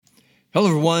Hello,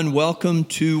 everyone. Welcome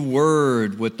to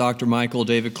Word with Dr. Michael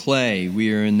David Clay.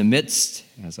 We are in the midst,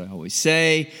 as I always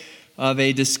say, of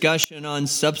a discussion on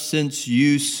substance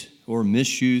use or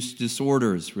misuse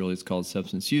disorders. Really, it's called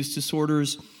substance use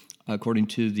disorders, according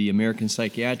to the American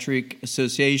Psychiatric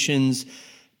Association's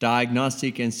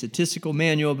Diagnostic and Statistical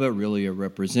Manual, but really it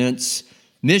represents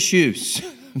misuse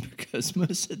because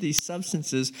most of these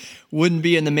substances wouldn't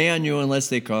be in the manual unless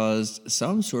they caused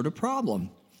some sort of problem.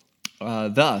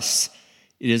 Thus,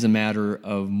 it is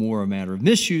more a matter of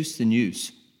misuse than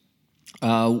use.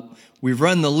 We've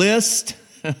run the list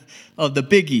of the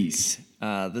biggies,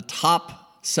 the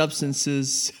top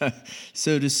substances,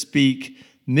 so to speak,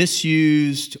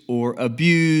 misused or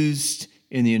abused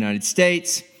in the United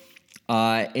States.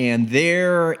 And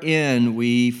therein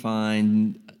we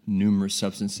find numerous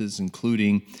substances,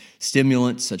 including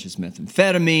stimulants such as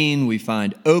methamphetamine. We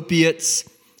find opiates.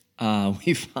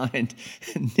 We find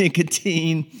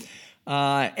nicotine.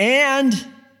 And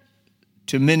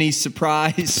to many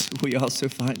surprise, we also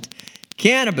find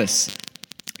cannabis.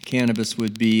 Cannabis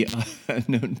would be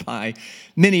known by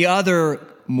many other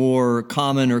more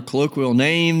common or colloquial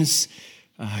names.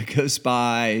 It goes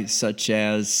by such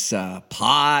as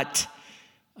pot,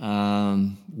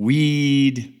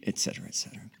 weed, etc.,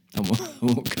 etc. I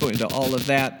won't go into all of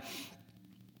that,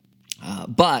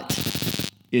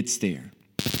 but it's there.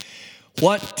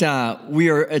 What we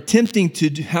are attempting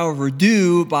to, however,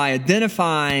 do by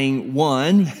identifying,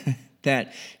 one,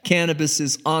 that cannabis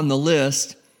is on the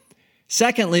list,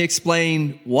 secondly,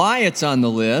 explain why it's on the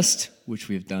list, which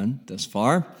we have done thus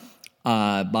far,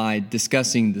 by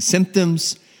discussing the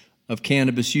symptoms of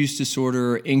cannabis use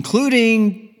disorder,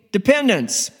 including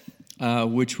dependence,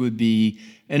 which would be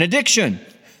an addiction,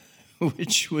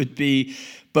 which would be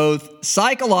both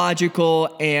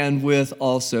psychological and with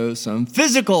also some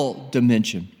physical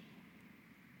dimension.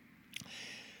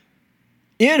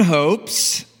 In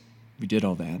hopes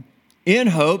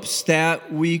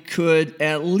that we could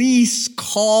at least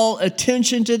call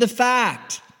attention to the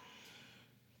fact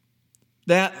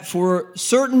that for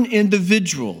certain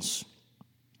individuals,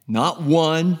 not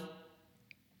one,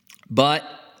 but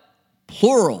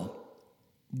plural,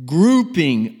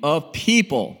 grouping of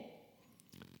people,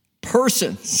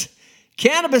 persons,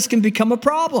 cannabis can become a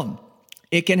problem.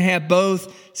 It can have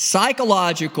both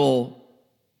psychological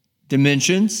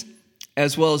dimensions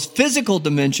as well as physical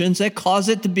dimensions that cause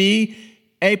it to be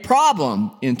a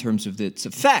problem in terms of its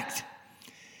effect.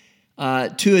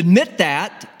 To admit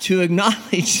that, to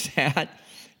acknowledge that,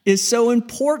 is so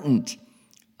important.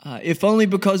 If only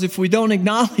because if we don't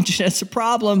acknowledge it as a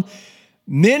problem,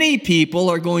 many people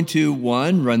are going to,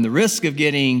 one, run the risk of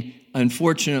getting,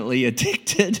 unfortunately,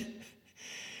 addicted,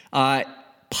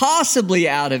 possibly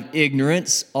out of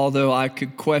ignorance, although I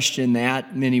could question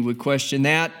that. Many would question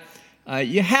that.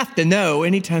 You have to know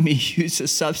anytime you use a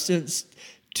substance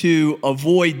to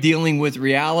avoid dealing with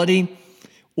reality,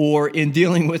 or in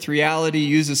dealing with reality,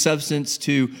 use a substance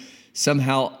to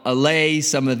somehow allay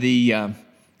some of the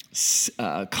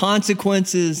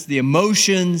consequences, the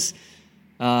emotions,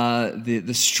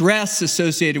 the stress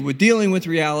associated with dealing with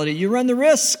reality, you run the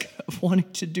risk of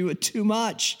wanting to do it too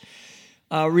much.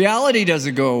 Reality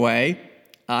doesn't go away.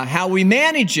 How we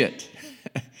manage it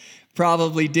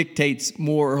probably dictates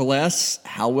more or less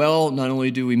how well not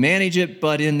only do we manage it,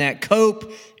 but in that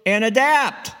cope and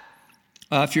adapt.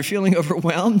 If you're feeling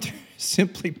overwhelmed,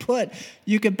 simply put,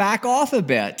 you can back off a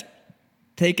bit.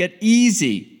 Take it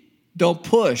easy. Don't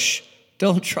push.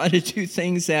 Don't try to do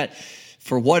things that,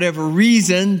 for whatever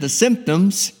reason, the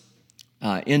symptoms,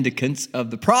 indicants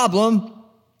of the problem,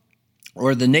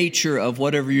 or the nature of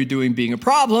whatever you're doing being a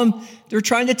problem, they're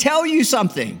trying to tell you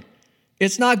something.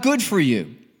 It's not good for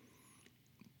you.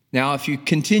 Now, if you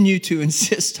continue to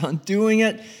insist on doing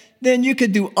it, then you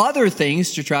could do other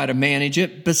things to try to manage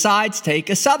it besides take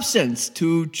a substance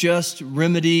to just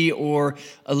remedy or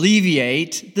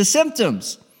alleviate the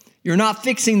symptoms. You're not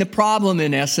fixing the problem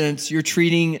in essence, you're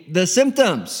treating the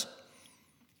symptoms.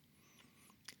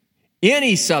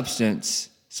 Any substance,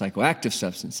 psychoactive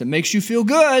substance, that makes you feel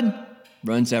good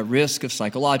runs that risk of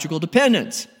psychological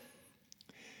dependence.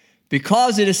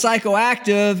 Because it is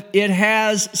psychoactive, it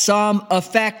has some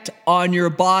effect on your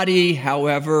body,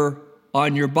 however,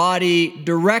 on your body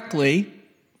directly,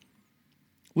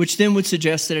 which then would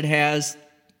suggest that it has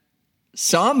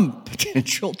some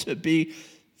potential to be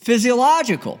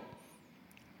physiological.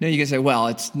 Now you can say, well,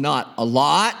 it's not a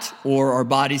lot, or our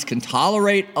bodies can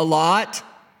tolerate a lot,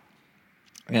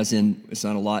 as in, it's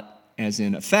not a lot as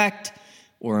in effect,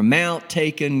 or amount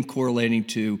taken correlating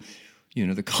to,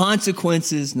 the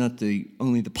consequences, not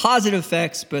only the positive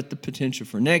effects, but the potential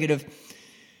for negative.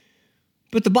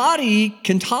 But the body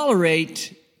can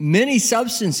tolerate many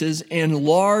substances in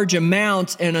large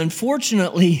amounts, and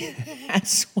unfortunately,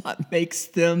 that's what makes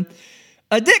them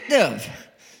addictive,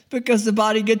 because the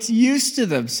body gets used to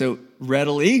them so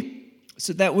readily,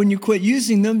 so that when you quit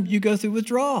using them, you go through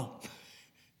withdrawal.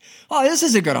 Oh, this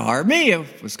isn't going to harm me.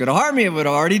 If it was going to harm me, I would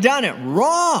have already done it.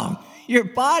 Wrong. Your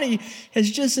body has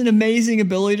just an amazing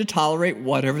ability to tolerate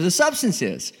whatever the substance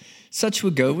is. Such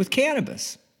would go with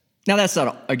cannabis. Now, that's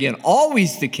not, again,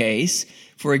 always the case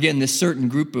for, again, this certain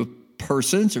group of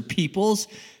persons or peoples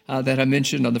that I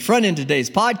mentioned on the front end of today's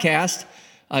podcast.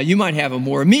 You might have a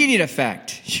more immediate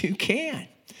effect. You can,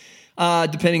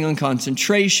 depending on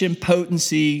concentration,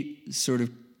 potency, sort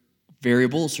of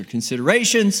variables or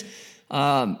considerations.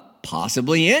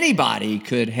 Possibly anybody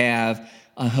could have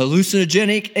a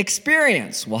hallucinogenic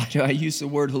experience. Why do I use the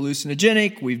word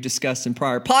hallucinogenic? We've discussed in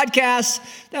prior podcasts.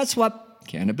 That's what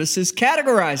cannabis is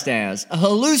categorized as, a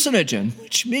hallucinogen,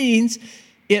 which means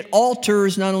it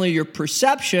alters not only your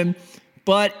perception,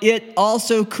 but it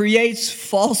also creates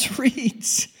false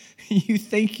reads. You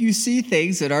think you see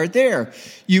things that aren't there.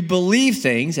 You believe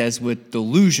things, as with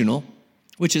delusional,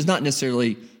 which is not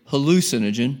necessarily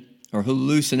hallucinogen or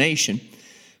hallucination,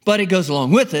 but it goes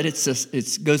along with it.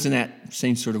 It goes in that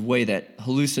same sort of way that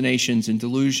hallucinations and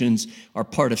delusions are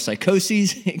part of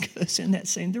psychoses. It goes in that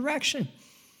same direction.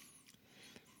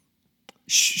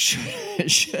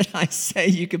 Should I say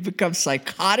you could become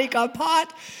psychotic on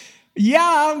pot?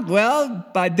 Yeah, well,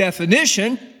 by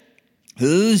definition,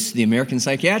 who's the American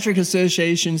Psychiatric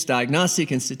Association's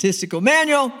Diagnostic and Statistical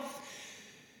Manual?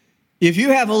 If you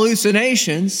have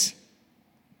hallucinations,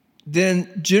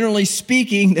 then generally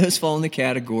speaking, those fall in the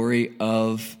category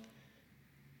of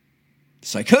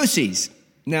psychoses.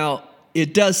 Now,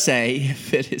 it does say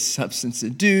if it is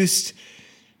substance-induced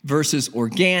versus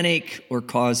organic or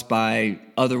caused by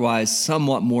otherwise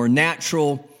somewhat more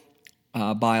natural,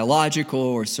 biological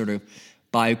or sort of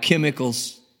biochemical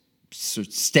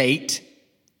state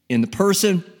in the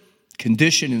person,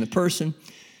 condition in the person.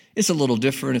 It's a little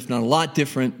different, if not a lot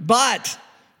different, but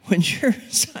when you're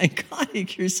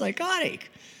psychotic, you're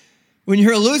psychotic. When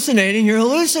you're hallucinating, you're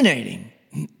hallucinating.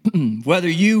 Whether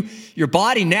your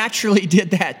body naturally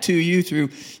did that to you through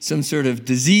some sort of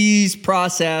disease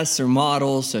process or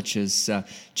model, such as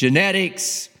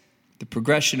genetics, the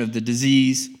progression of the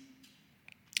disease,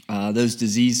 those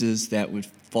diseases that would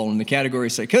fall in the category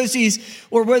of psychoses,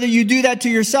 or whether you do that to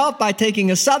yourself by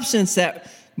taking a substance that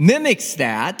mimics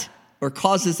that or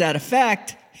causes that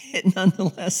effect, it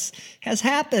nonetheless has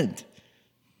happened.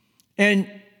 And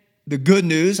the good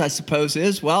news, I suppose,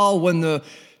 is, well, when the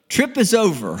trip is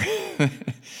over,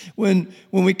 when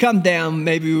we come down,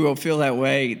 maybe we will feel that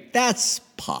way. That's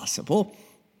possible.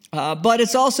 But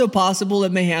it's also possible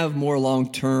it may have more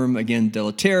long-term, again,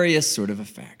 deleterious sort of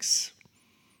effects.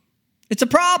 It's a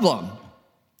problem.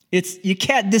 You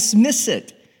can't dismiss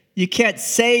it. You can't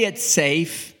say it's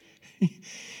safe,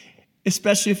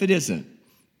 especially if it isn't.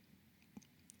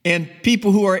 And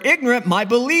people who are ignorant might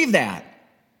believe that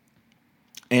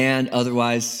and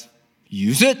otherwise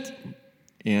use it,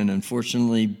 and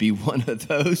unfortunately be one of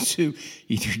those who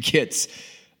either gets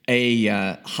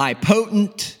a high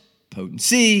potency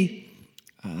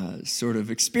sort of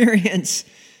experience,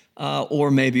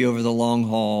 or maybe over the long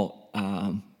haul,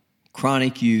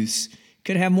 chronic use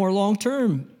could have more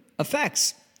long-term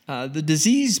effects. The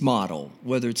disease model,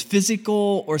 whether it's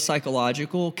physical or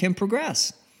psychological, can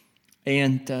progress.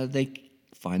 And they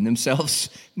find themselves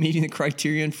meeting the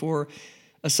criterion for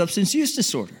a substance use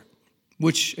disorder,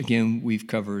 which, again, we've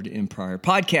covered in prior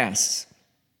podcasts.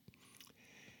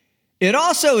 It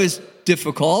also is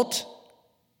difficult,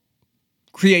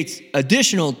 creates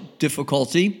additional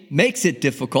difficulty, makes it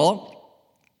difficult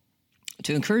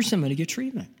to encourage somebody to get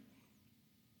treatment.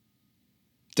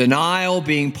 Denial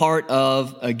being part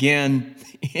of, again,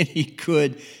 any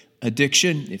good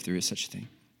addiction, if there is such a thing.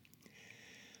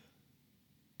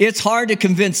 It's hard to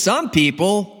convince some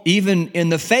people, even in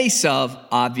the face of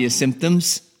obvious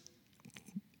symptoms,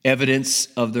 evidence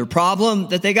of their problem,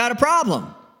 that they got a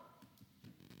problem.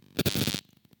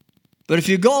 But if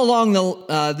you go along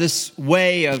this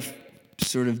way of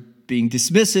sort of being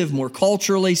dismissive, more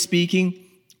culturally speaking,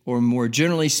 or more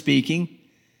generally speaking,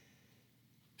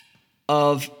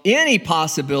 of any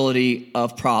possibility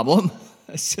of problem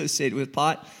associated with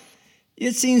pot,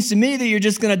 it seems to me that you're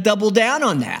just going to double down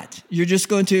on that. You're just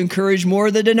going to encourage more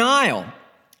of the denial,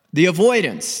 the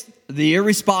avoidance, the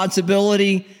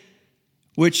irresponsibility,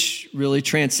 which really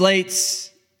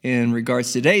translates, in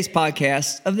regards to today's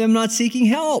podcast, of them not seeking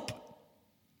help.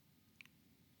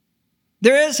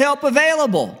 There is help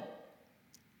available.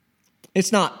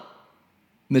 It's not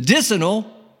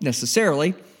medicinal,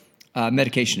 necessarily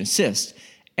medication assist,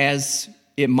 as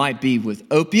it might be with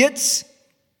opiates,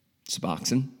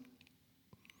 Suboxone.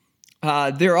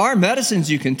 There are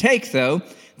medicines you can take, though,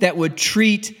 that would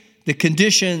treat the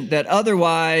condition that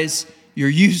otherwise you're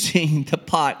using the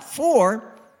pot for,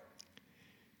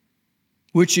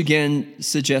 which again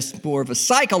suggests more of a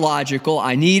psychological,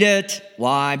 I need it.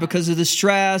 Why? Because of the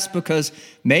stress, because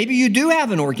maybe you do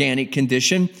have an organic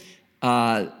condition.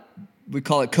 We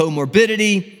call it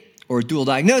comorbidity or dual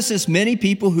diagnosis. Many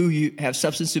people who have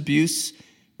substance abuse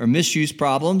or misuse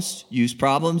problems, use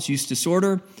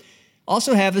disorder,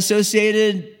 also have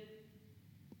associated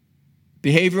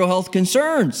behavioral health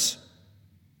concerns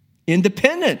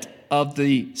independent of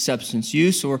the substance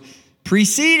use or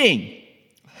preceding.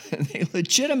 They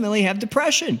legitimately have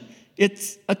depression.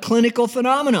 It's a clinical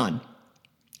phenomenon.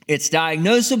 It's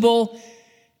diagnosable,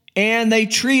 and they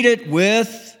treat it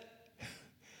with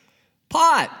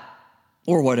pot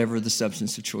or whatever the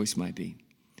substance of choice might be.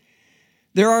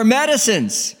 There are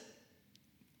medicines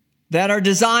that are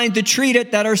designed to treat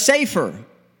it that are safer,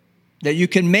 that you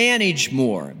can manage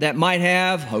more, that might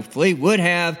have, hopefully would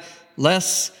have,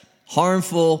 less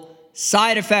harmful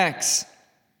side effects,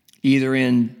 either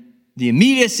in the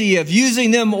immediacy of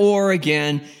using them or,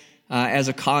 again, as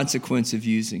a consequence of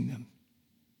using them.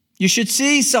 You should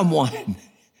see someone.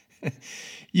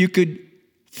 You could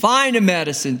find a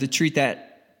medicine to treat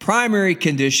that primary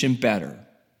condition better.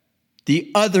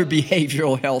 The other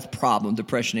behavioral health problem,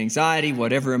 depression, anxiety,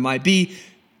 whatever it might be,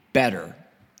 better.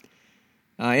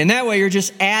 In that way, you're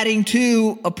just adding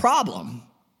to a problem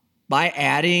by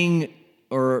adding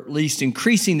or at least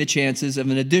increasing the chances of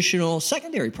an additional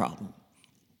secondary problem.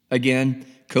 Again,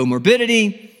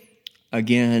 comorbidity.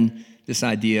 Again, this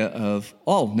idea of,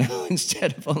 now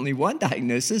instead of only one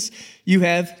diagnosis, you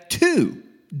have two,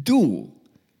 dual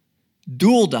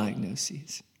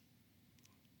diagnoses.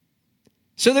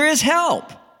 So there is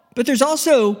help, but there's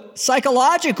also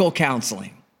psychological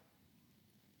counseling.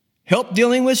 Help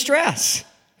dealing with stress.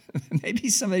 Maybe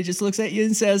somebody just looks at you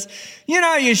and says,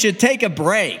 you should take a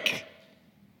break.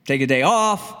 Take a day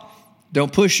off.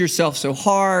 Don't push yourself so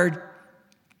hard.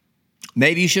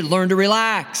 Maybe you should learn to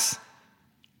relax.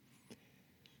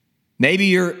 Maybe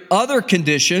your other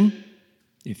condition,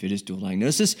 if it is dual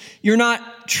diagnosis, you're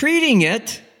not treating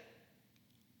it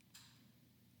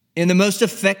in the most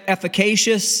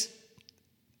efficacious,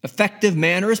 effective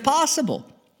manner as possible.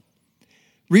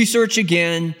 Research,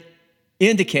 again,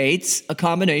 indicates a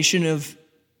combination of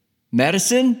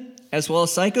medicine as well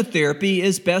as psychotherapy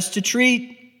is best to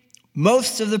treat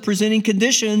most of the presenting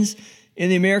conditions in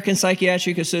the American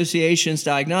Psychiatric Association's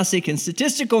Diagnostic and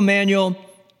Statistical Manual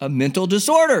of Mental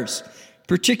Disorders,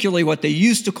 particularly what they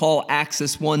used to call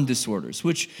Axis I disorders,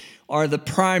 which are the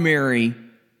primary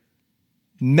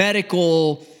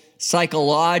medical,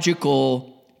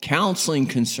 psychological counseling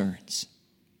concerns.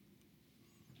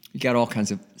 You got all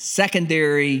kinds of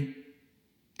secondary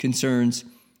concerns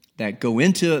that go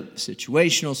into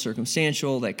situational,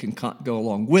 circumstantial, that can go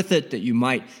along with it, that you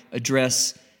might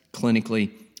address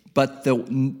clinically. But the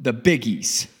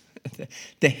biggies,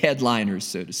 the headliners,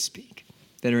 so to speak,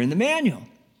 that are in the manual.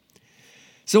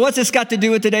 So what's this got to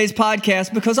do with today's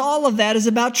podcast? Because all of that is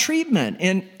about treatment.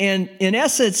 And in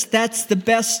essence, that's the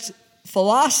best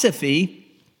philosophy,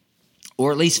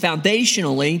 or at least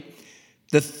foundationally,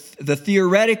 the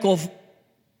theoretical,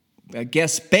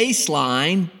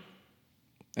 baseline,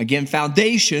 again,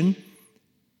 foundation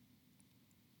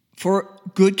for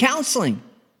good counseling,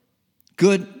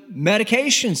 good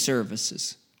medication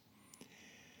services.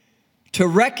 To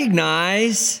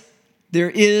recognize there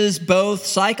is both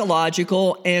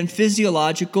psychological and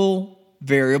physiological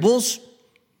variables,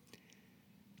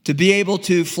 to be able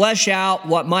to flesh out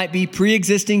what might be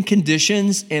pre-existing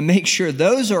conditions and make sure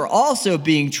those are also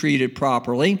being treated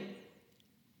properly,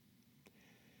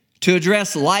 to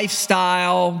address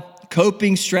lifestyle,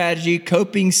 coping strategy,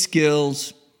 coping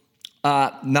skills,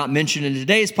 not mentioned in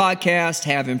today's podcast,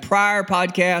 have in prior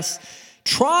podcasts,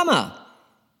 trauma.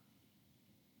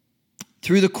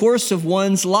 Through the course of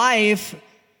one's life,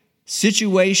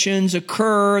 situations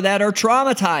occur that are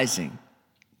traumatizing,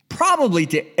 probably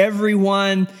to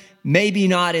everyone, maybe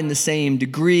not in the same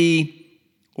degree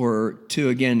or to,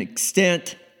 again,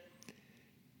 extent.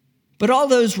 But all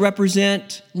those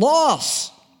represent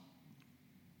loss,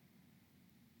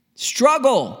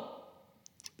 struggle,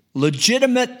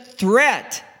 legitimate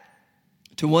threat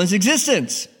to one's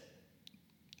existence,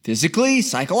 physically,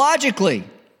 psychologically.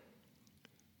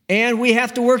 And we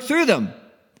have to work through them.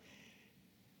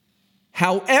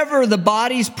 However, the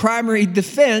body's primary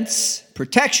defense,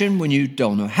 protection, when you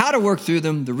don't know how to work through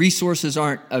them, the resources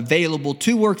aren't available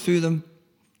to work through them,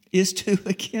 is to,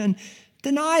 again,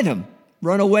 deny them,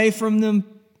 run away from them,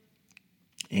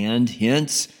 and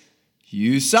hence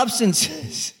use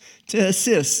substances to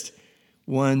assist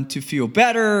one to feel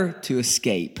better, to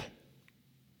escape.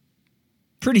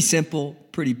 Pretty simple,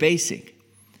 pretty basic.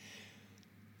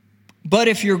 But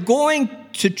if you're going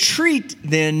to treat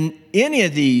then any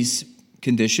of these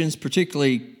conditions,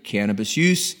 particularly cannabis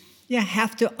use, you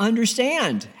have to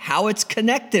understand how it's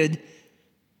connected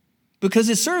because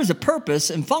it serves a purpose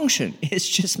and function. It's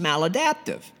just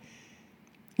maladaptive,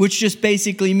 which just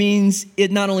basically means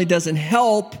it not only doesn't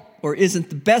help or isn't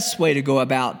the best way to go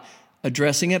about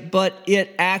addressing it, but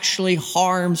it actually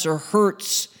harms or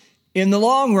hurts in the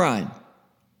long run.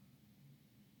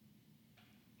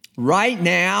 Right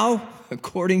now,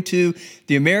 according to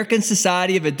the American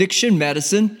Society of Addiction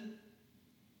Medicine,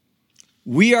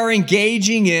 we are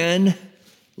engaging in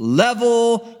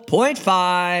level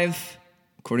 0.5,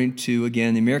 according to,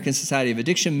 again, the American Society of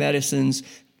Addiction Medicine's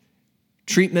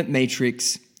treatment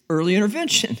matrix, early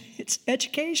intervention. It's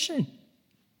education.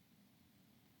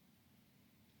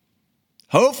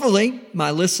 Hopefully,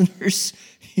 my listeners,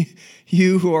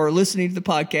 you who are listening to the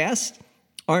podcast,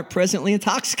 aren't presently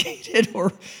intoxicated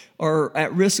or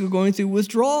at risk of going through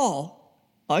withdrawal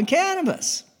on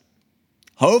cannabis.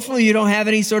 Hopefully you don't have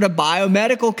any sort of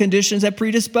biomedical conditions that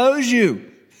predispose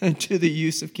you to the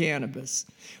use of cannabis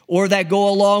or that go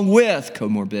along with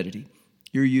comorbidity,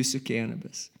 your use of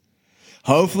cannabis.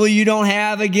 Hopefully you don't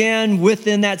have, again,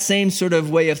 within that same sort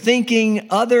of way of thinking,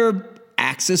 other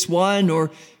Axis 1 or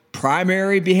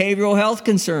primary behavioral health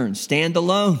concerns,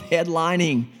 standalone,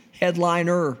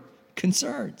 headliner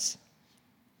concerns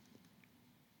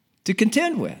to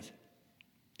contend with.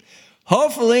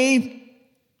 Hopefully,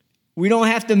 we don't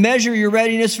have to measure your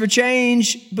readiness for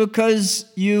change because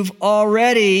you've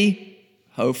already,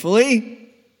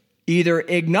 hopefully, either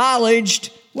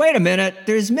acknowledged, wait a minute,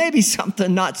 there's maybe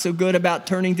something not so good about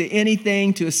turning to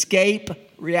anything to escape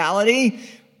reality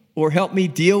or help me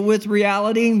deal with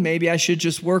reality. Maybe I should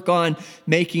just work on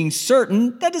making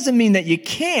certain. That doesn't mean that you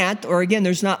can't, or again,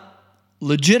 there's not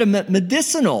legitimate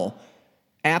medicinal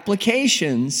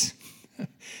applications,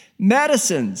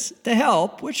 medicines to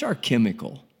help, which are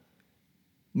chemical.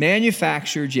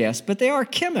 Manufactured, yes, but they are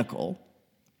chemical.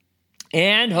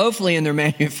 And hopefully in their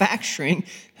manufacturing,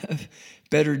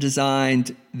 better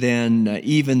designed than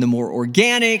even the more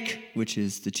organic, which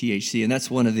is the THC. And that's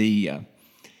one of the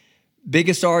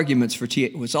biggest arguments for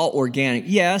THC. It's all organic,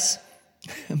 yes,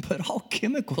 but all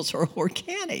chemicals are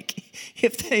organic.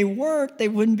 If they weren't, they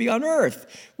wouldn't be on Earth.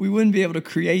 We wouldn't be able to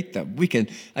create them. We can,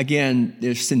 again,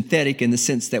 they're synthetic in the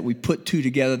sense that we put two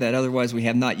together that otherwise we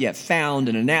have not yet found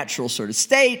in a natural sort of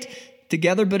state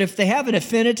together. But if they have an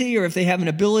affinity or if they have an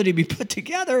ability to be put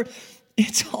together,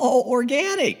 it's all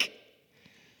organic.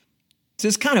 So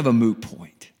it's kind of a moot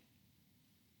point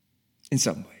in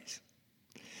some ways.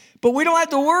 But we don't have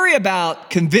to worry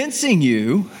about convincing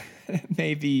you.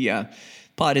 Maybe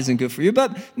pot isn't good for you,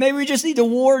 but maybe we just need to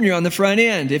warn you on the front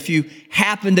end if you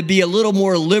happen to be a little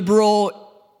more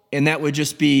liberal, and that would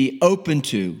just be open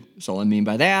to. That's all I mean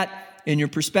by that. In your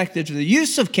perspective to the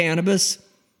use of cannabis,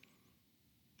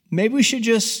 maybe we should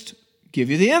just give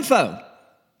you the info,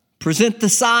 present the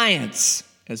science,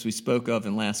 as we spoke of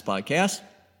in last podcast,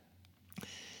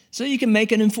 so you can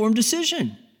make an informed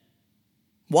decision.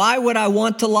 Why would I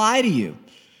want to lie to you?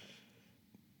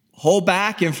 Hold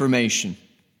back information.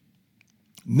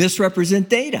 Misrepresent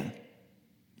data.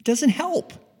 It doesn't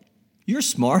help. You're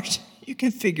smart. You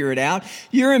can figure it out.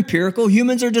 You're empirical.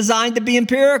 Humans are designed to be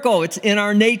empirical. It's in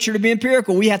our nature to be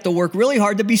empirical. We have to work really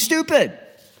hard to be stupid.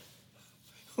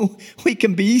 We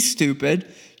can be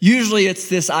stupid. Usually it's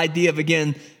this idea of,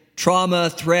 again, trauma,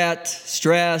 threat,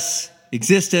 stress,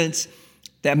 existence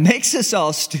that makes us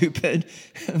all stupid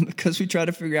because we try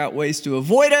to figure out ways to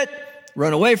avoid it,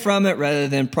 run away from it rather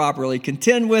than properly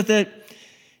contend with it.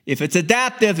 If it's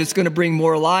adaptive, it's going to bring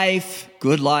more life,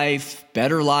 good life,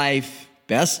 better life,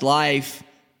 best life,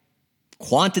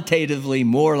 quantitatively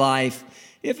more life.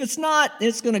 If it's not,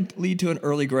 it's going to lead to an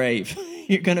early grave.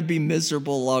 You're going to be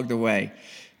miserable along the way.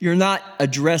 You're not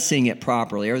addressing it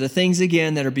properly. Are the things,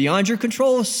 again, that are beyond your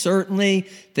control? Certainly.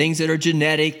 Things that are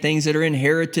genetic, things that are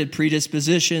inherited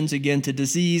predispositions, again, to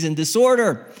disease and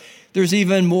disorder. There's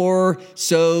even more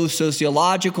so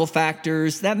sociological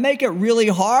factors that make it really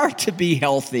hard to be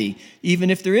healthy,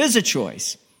 even if there is a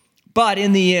choice. But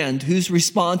in the end, who's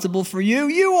responsible for you?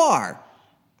 You are.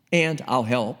 And I'll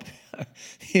help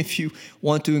if you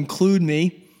want to include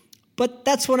me. But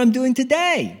that's what I'm doing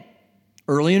today.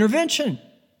 Early intervention.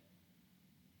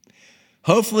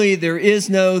 Hopefully there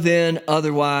is no then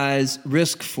otherwise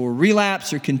risk for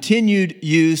relapse or continued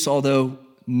use, although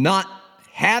not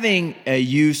having a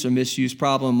use or misuse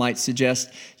problem might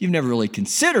suggest you've never really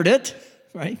considered it,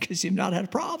 right? Because you've not had a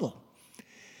problem.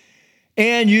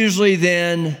 And usually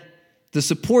then the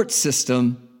support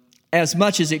system, as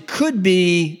much as it could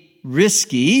be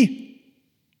risky,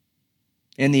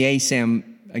 and the ASAM,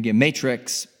 again,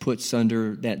 matrix puts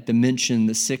under that dimension,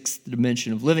 the sixth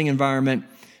dimension of living environment,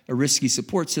 a risky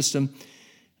support system.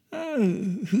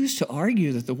 Who's to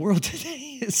argue that the world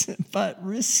today isn't but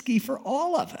risky for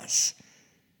all of us?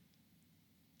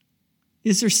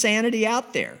 Is there sanity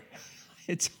out there?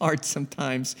 It's hard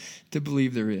sometimes to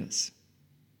believe there is.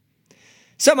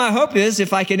 So my hope is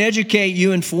if I can educate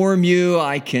you, inform you,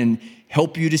 I can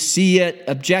help you to see it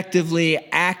objectively,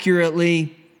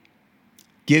 accurately,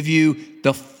 give you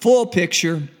the full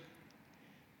picture,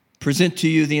 present to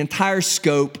you the entire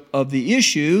scope of the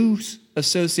issues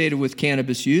associated with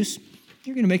cannabis use,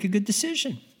 you're going to make a good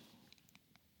decision.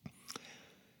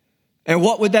 And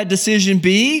what would that decision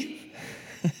be?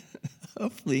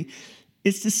 Hopefully,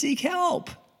 it's to seek help.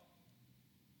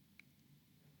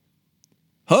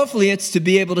 Hopefully, it's to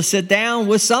be able to sit down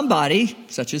with somebody,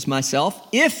 such as myself,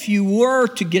 if you were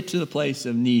to get to the place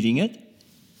of needing it,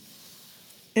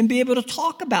 and be able to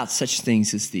talk about such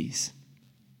things as these.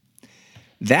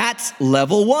 That's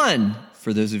level one.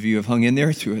 For those of you who have hung in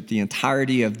there throughout the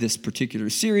entirety of this particular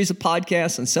series of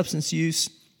podcasts on substance use.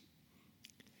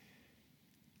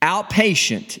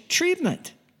 Outpatient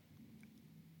treatment.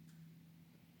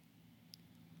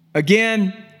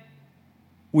 Again,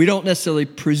 we don't necessarily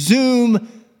presume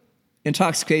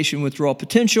intoxication withdrawal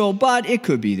potential, but it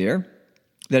could be there,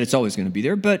 that it's always going to be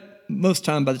there. But most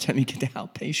time, by the time you get to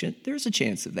outpatient, there's a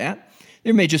chance of that.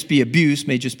 There may just be abuse,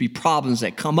 may just be problems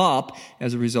that come up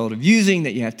as a result of using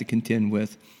that you have to contend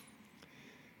with.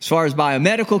 As far as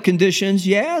biomedical conditions,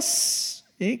 yes,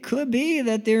 it could be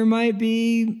that there might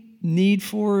be need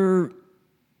for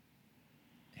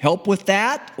help with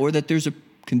that, or that there's a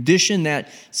condition that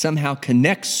somehow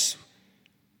connects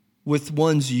with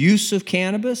one's use of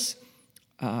cannabis,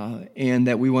 and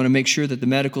that we want to make sure that the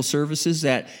medical services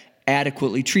that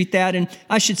adequately treat that. And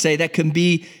I should say that can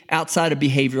be outside of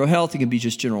behavioral health. It can be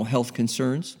just general health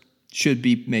concerns. Should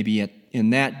be maybe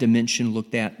in that dimension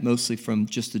looked at mostly from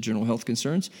just the general health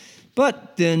concerns.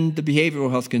 But then the behavioral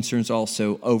health concerns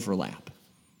also overlap.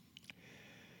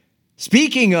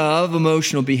 Speaking of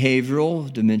emotional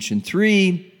behavioral, dimension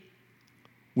 3,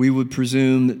 we would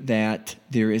presume that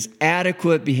there is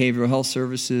adequate behavioral health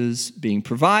services being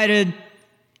provided,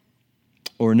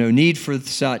 or no need for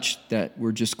such, that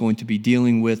we're just going to be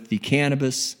dealing with the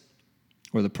cannabis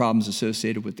or the problems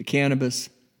associated with the cannabis.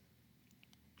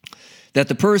 That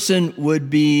the person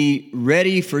would be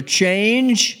ready for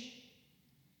change,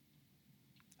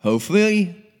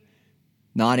 hopefully,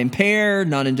 not impaired,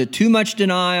 not into too much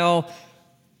denial,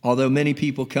 although many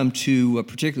people come to,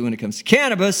 particularly when it comes to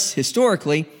cannabis,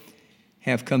 historically,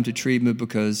 have come to treatment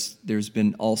because there's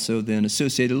been also then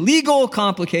associated legal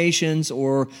complications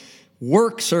or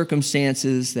work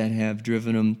circumstances that have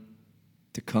driven them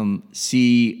to come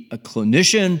see a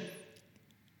clinician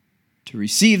to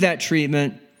receive that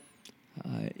treatment.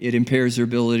 It impairs their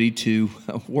ability to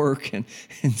work, and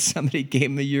somebody gave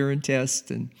them a urine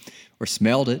test or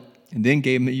smelled it and then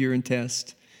gave them a urine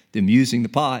test, them using the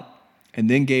pot and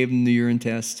then gave them the urine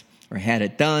test or had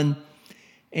it done,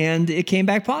 and it came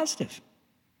back positive.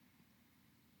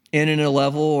 And in a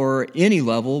level or any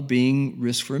level being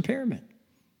risk for impairment,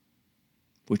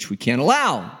 which we can't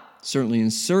allow. Certainly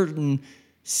in certain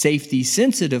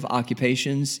safety-sensitive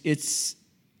occupations, it's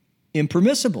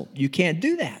impermissible. You can't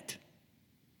do that.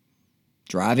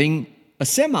 Driving a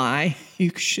semi,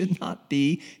 you should not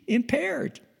be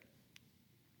impaired.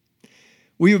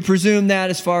 We would presume that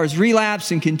as far as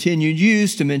relapse and continued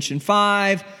use, dimension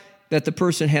 5, that the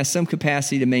person has some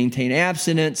capacity to maintain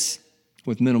abstinence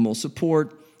with minimal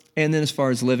support. And then as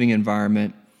far as living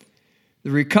environment,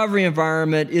 the recovery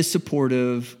environment is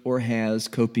supportive or has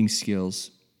coping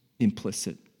skills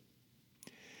implicit.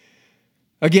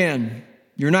 Again,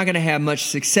 you're not going to have much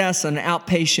success on an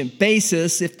outpatient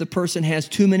basis if the person has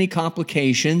too many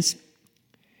complications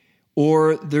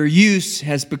or their use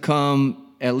has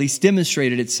become, at least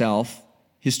demonstrated itself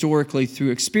historically through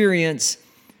experience,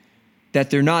 that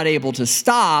they're not able to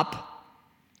stop.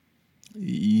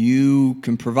 You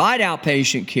can provide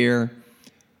outpatient care,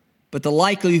 but the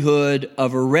likelihood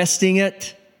of arresting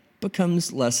it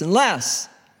becomes less and less.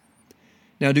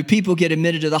 Now, do people get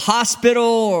admitted to the hospital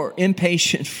or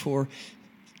inpatient for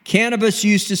cannabis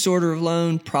use disorder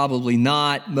alone? Probably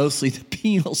not. Mostly the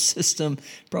penal system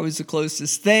probably is the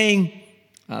closest thing.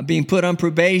 Being put on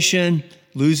probation,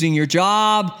 losing your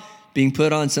job, being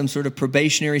put on some sort of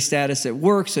probationary status at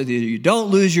work so that you don't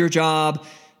lose your job.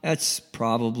 That's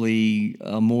probably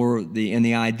more in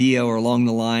the idea or along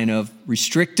the line of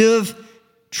restrictive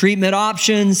treatment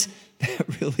options.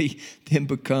 That really then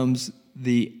becomes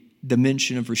the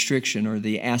dimension of restriction or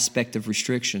the aspect of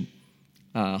restriction.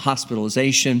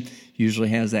 Hospitalization usually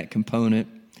has that component.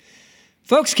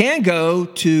 Folks can go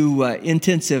to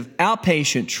intensive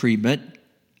outpatient treatment,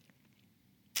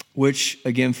 which,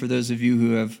 again, for those of you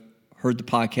who have heard the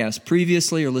podcast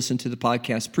previously or listened to the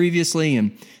podcast previously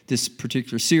and this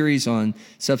particular series on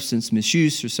substance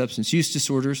misuse or substance use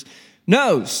disorders,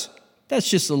 knows that's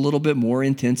just a little bit more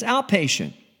intense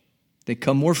outpatient. They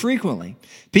come more frequently.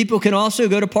 People can also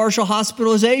go to partial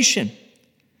hospitalization,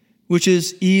 which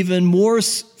is even more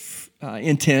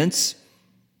intense,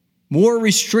 more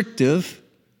restrictive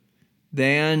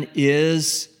than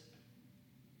is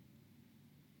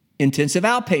intensive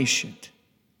outpatient.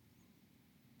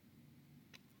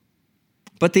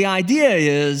 But the idea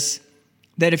is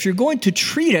that if you're going to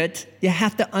treat it, you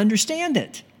have to understand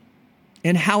it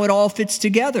and how it all fits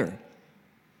together.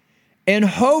 And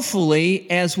hopefully,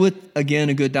 as with, again,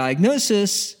 a good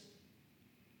diagnosis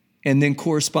and then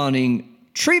corresponding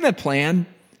treatment plan,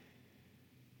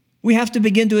 we have to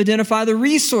begin to identify the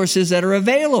resources that are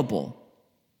available.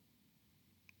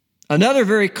 Another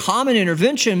very common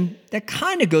intervention that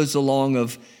kind of goes along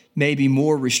of maybe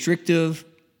more restrictive,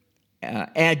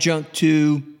 adjunct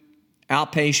to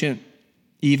outpatient,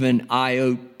 even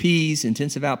IOPs,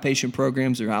 intensive outpatient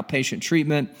programs or outpatient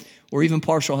treatment, or even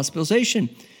partial hospitalization,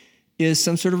 is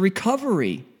some sort of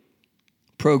recovery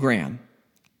program.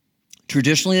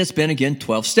 Traditionally, it's been, again,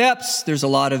 12 steps. There's a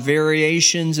lot of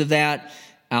variations of that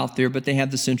out there, but they have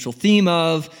the central theme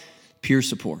of peer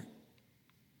support,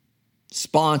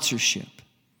 sponsorship,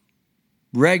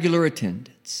 regular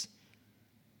attendance,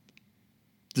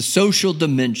 the social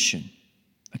dimension,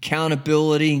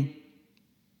 accountability,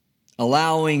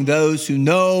 allowing those who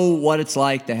know what it's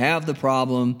like to have the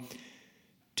problem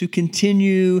to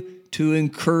continue to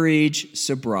encourage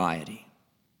sobriety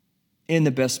in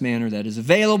the best manner that is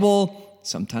available.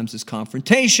 Sometimes it's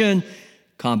confrontation,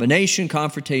 combination,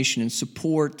 confrontation, and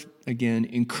support, again,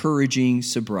 encouraging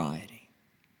sobriety.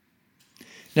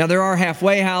 Now, there are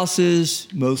halfway houses.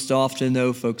 Most often,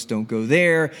 though, folks don't go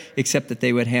there, except that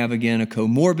they would have, again, a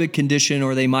comorbid condition,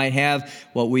 or they might have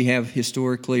what we have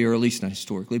historically, or at least not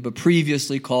historically, but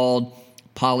previously called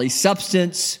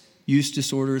polysubstance use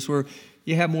disorders, where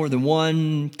you have more than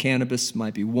one. Cannabis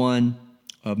might be one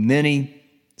of many.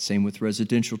 Same with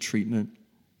residential treatment,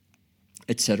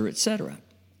 et cetera, et cetera.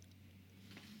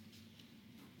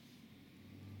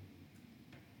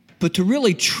 But to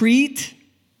really treat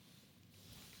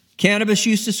cannabis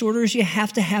use disorders, you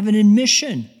have to have an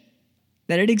admission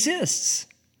that it exists.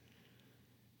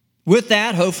 With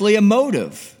that, hopefully a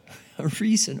motive, a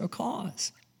reason, a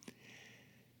cause.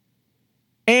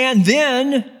 And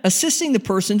then assisting the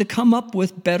person to come up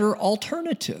with better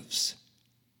alternatives.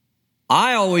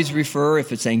 I always refer,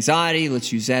 if it's anxiety,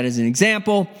 let's use that as an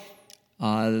example.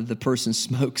 The person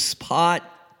smokes pot,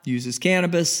 uses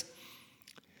cannabis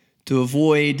to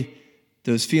avoid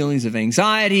those feelings of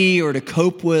anxiety or to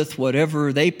cope with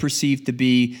whatever they perceive to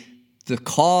be the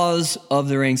cause of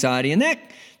their anxiety. And that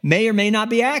may or may not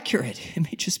be accurate. It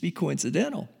may just be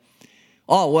coincidental.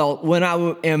 Oh, well, when I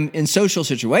am in social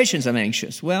situations, I'm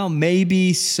anxious. Well,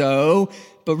 maybe so,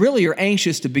 but really you're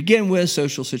anxious to begin with.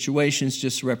 Social situations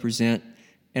just represent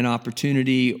an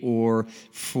opportunity or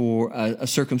for a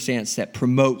circumstance that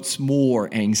promotes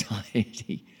more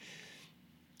anxiety.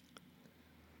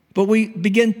 But we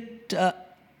begin to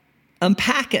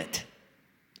unpack it.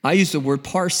 I use the word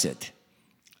parse it.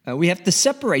 We have to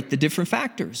separate the different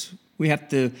factors. We have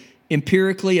to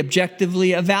empirically,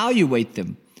 objectively evaluate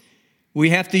them.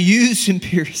 We have to use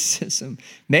empiricism.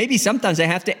 Maybe sometimes I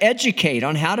have to educate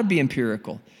on how to be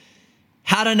empirical,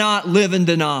 how to not live in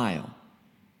denial,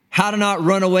 how to not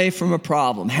run away from a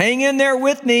problem. Hang in there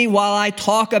with me while I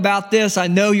talk about this. I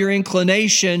know your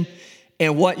inclination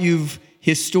and what you've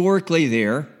historically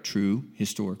there, true,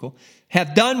 historical,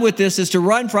 have done with this is to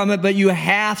run from it, but you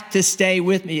have to stay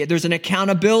with me. There's an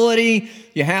accountability.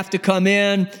 You have to come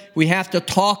in. We have to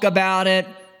talk about it.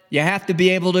 You have to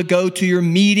be able to go to your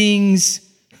meetings.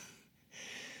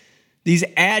 These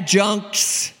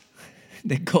adjuncts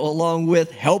that go along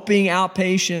with helping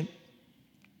outpatient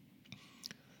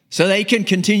so they can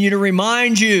continue to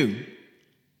remind you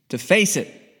to face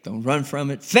it. Don't run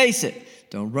from it. Face it.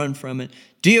 Don't run from it.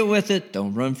 Deal with it.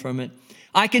 Don't run from it.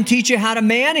 I can teach you how to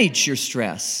manage your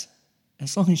stress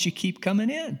as long as you keep coming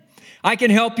in. I can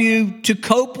help you to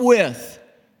cope with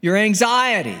your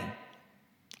anxiety.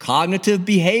 cognitive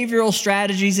behavioral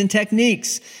strategies and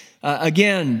techniques.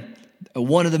 Again,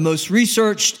 one of the most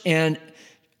researched and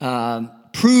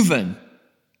proven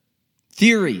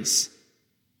theories,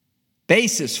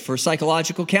 basis for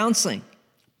psychological counseling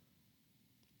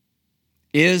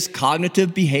is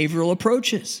cognitive behavioral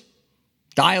approaches.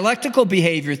 Dialectical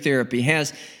behavior therapy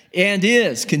has and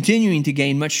is continuing to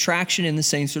gain much traction in the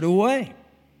same sort of way.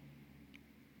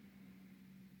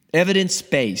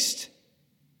 Evidence-based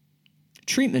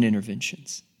treatment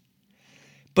interventions.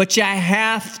 But you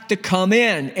have to come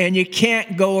in, and you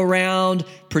can't go around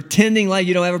pretending like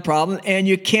you don't have a problem, and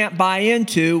you can't buy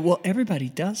into, well, everybody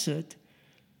does it.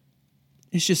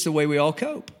 It's just the way we all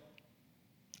cope.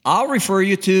 I'll refer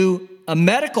you to a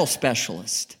medical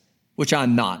specialist, which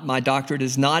I'm not. My doctorate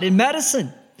is not in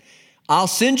medicine. I'll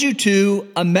send you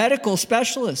to a medical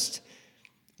specialist,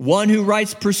 one who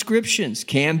writes prescriptions,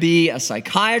 can be a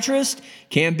psychiatrist,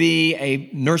 can be a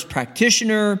nurse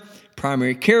practitioner,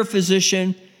 primary care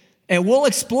physician, and we'll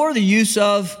explore the use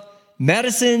of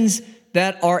medicines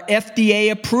that are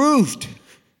FDA approved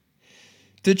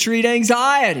to treat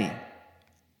anxiety,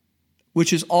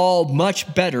 which is all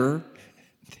much better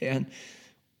than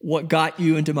what got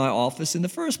you into my office in the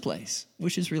first place,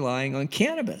 which is relying on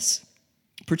cannabis,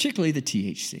 particularly the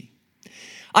THC.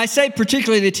 I say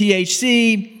particularly the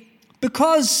THC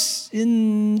because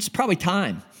it's probably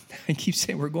time. I keep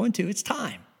saying we're going to. It's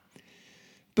time.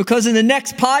 Because in the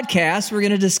next podcast, we're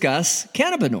going to discuss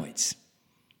cannabinoids,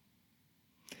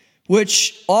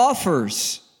 which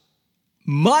offers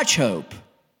much hope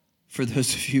for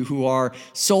those of you who are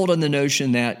sold on the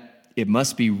notion that it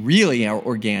must be really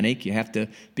organic. You have to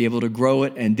be able to grow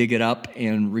it and dig it up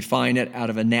and refine it out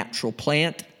of a natural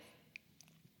plant.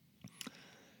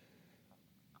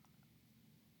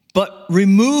 But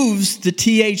removes the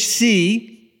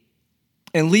THC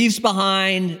and leaves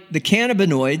behind the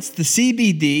cannabinoids, the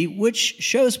CBD, which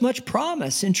shows much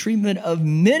promise in treatment of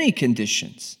many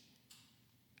conditions,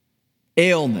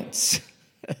 ailments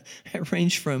that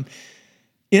range from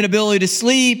inability to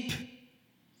sleep,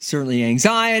 certainly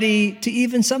anxiety, to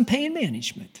even some pain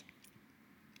management.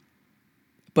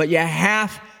 But you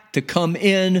have to come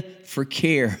in for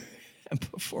care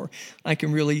before I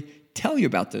can really tell you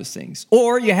about those things.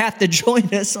 Or you have to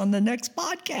join us on the next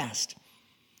podcast,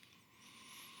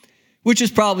 which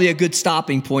is probably a good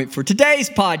stopping point for today's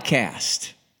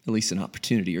podcast, at least an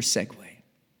opportunity or segue.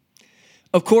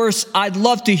 Of course, I'd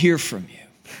love to hear from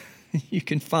you. You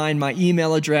can find my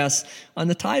email address on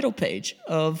the title page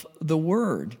of The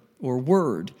Word, or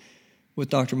Word, with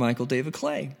Dr. Michael David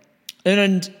Clay.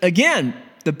 And again,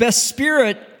 the best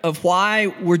spirit of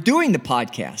why we're doing the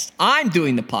podcast, I'm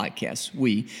doing the podcast,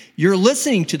 you're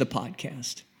listening to the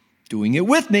podcast, doing it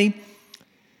with me,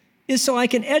 is so I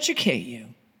can educate you.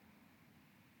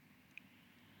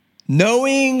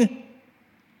 Knowing,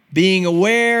 being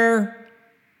aware,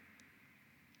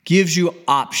 gives you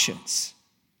options.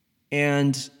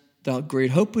 And the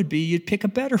great hope would be you'd pick a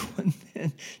better one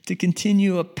than to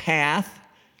continue a path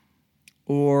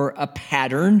or a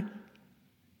pattern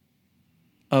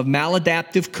of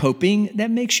maladaptive coping that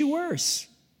makes you worse.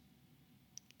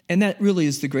 And that really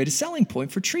is the greatest selling point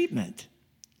for treatment,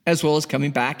 as well as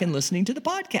coming back and listening to the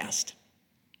podcast.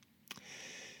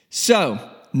 So,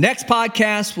 next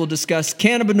podcast, we'll discuss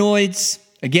cannabinoids.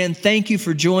 Again, thank you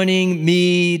for joining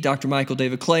me, Dr. Michael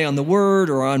David Clay, on The Word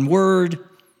or on Word.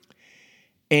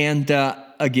 And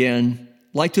again,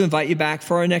 like to invite you back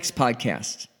for our next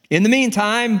podcast. In the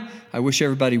meantime, I wish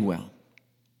everybody well.